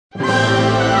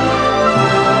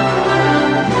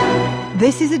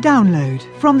This is a download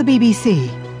from the BBC.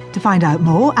 To find out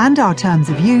more and our terms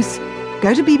of use,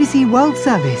 go to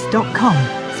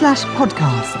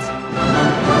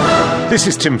bbcworldservice.com/podcasts. This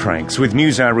is Tim Franks with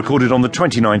Newshour recorded on the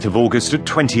 29th of August at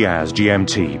 20 hours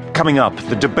GMT. Coming up,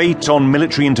 the debate on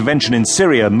military intervention in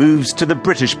Syria moves to the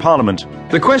British Parliament.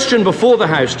 The question before the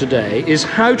House today is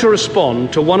how to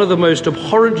respond to one of the most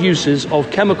abhorrent uses of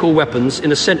chemical weapons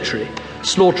in a century,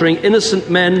 slaughtering innocent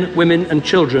men, women and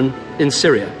children in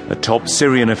Syria. A top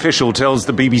Syrian official tells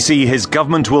the BBC his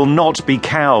government will not be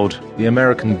cowed. The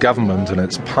American government and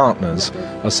its partners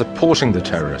are supporting the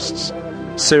terrorists.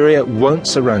 Syria won't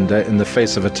surrender in the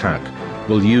face of attack.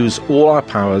 We'll use all our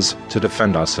powers to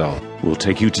defend ourselves. We'll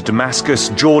take you to Damascus,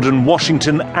 Jordan,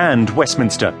 Washington and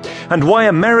Westminster. And why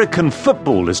American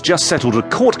football has just settled a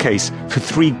court case for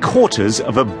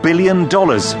 $750 million.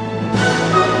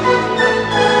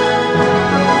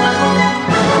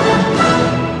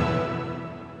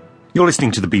 You're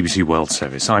listening to the BBC World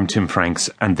Service. I'm Tim Franks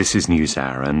and this is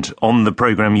Newshour. And on the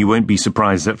programme you won't be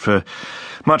surprised that for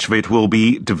much of it we'll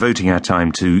be devoting our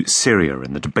time to Syria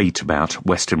and the debate about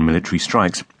Western military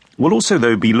strikes. We'll also,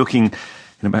 though, be looking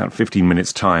in about 15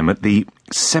 minutes' time at the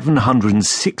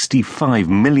 $765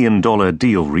 million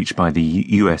deal reached by the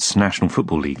US National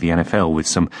Football League, the NFL, with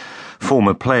some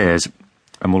former players.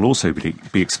 And we'll also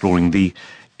be exploring the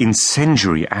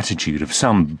incendiary attitude of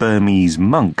some Burmese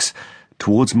monks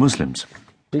towards Muslims.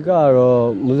 A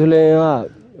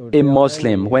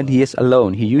Muslim, when he is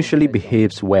alone, he usually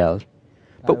behaves well.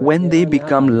 But when they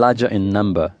become larger in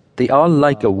number, they are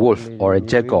like a wolf or a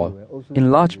jackal. In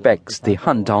large packs, they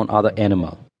hunt down other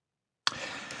animals.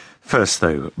 First,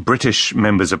 though, British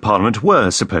members of Parliament were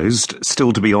supposed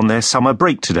still to be on their summer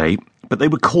break today, but they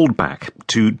were called back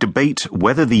to debate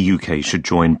whether the UK should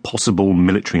join possible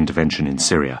military intervention in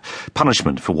Syria,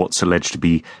 punishment for what's alleged to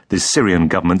be the Syrian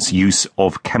government's use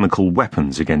of chemical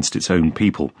weapons against its own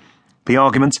people. The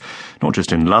arguments, not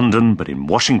just in London, but in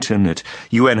Washington, at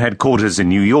UN headquarters in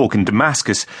New York and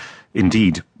Damascus,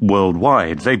 indeed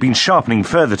worldwide, they've been sharpening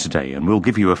further today, and we'll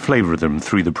give you a flavour of them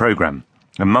through the programme.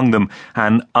 Among them,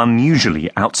 an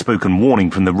unusually outspoken warning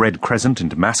from the Red Crescent in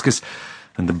Damascus,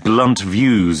 and the blunt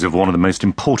views of one of the most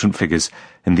important figures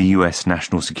in the US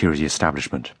national security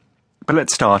establishment. But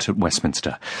let's start at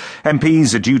Westminster.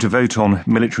 MPs are due to vote on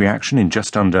military action in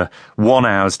just under 1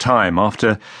 hour's time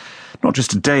after not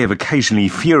just a day of occasionally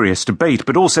furious debate,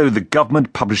 but also the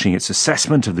government publishing its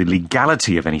assessment of the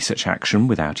legality of any such action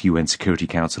without UN Security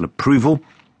Council approval,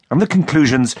 and the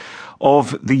conclusions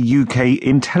of the UK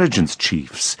intelligence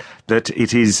chiefs that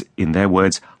it is, in their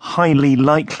words, highly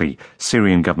likely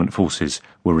Syrian government forces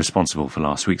were responsible for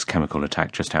last week's chemical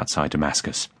attack just outside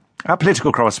Damascus. Our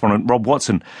political correspondent Rob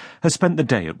Watson has spent the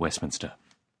day at Westminster.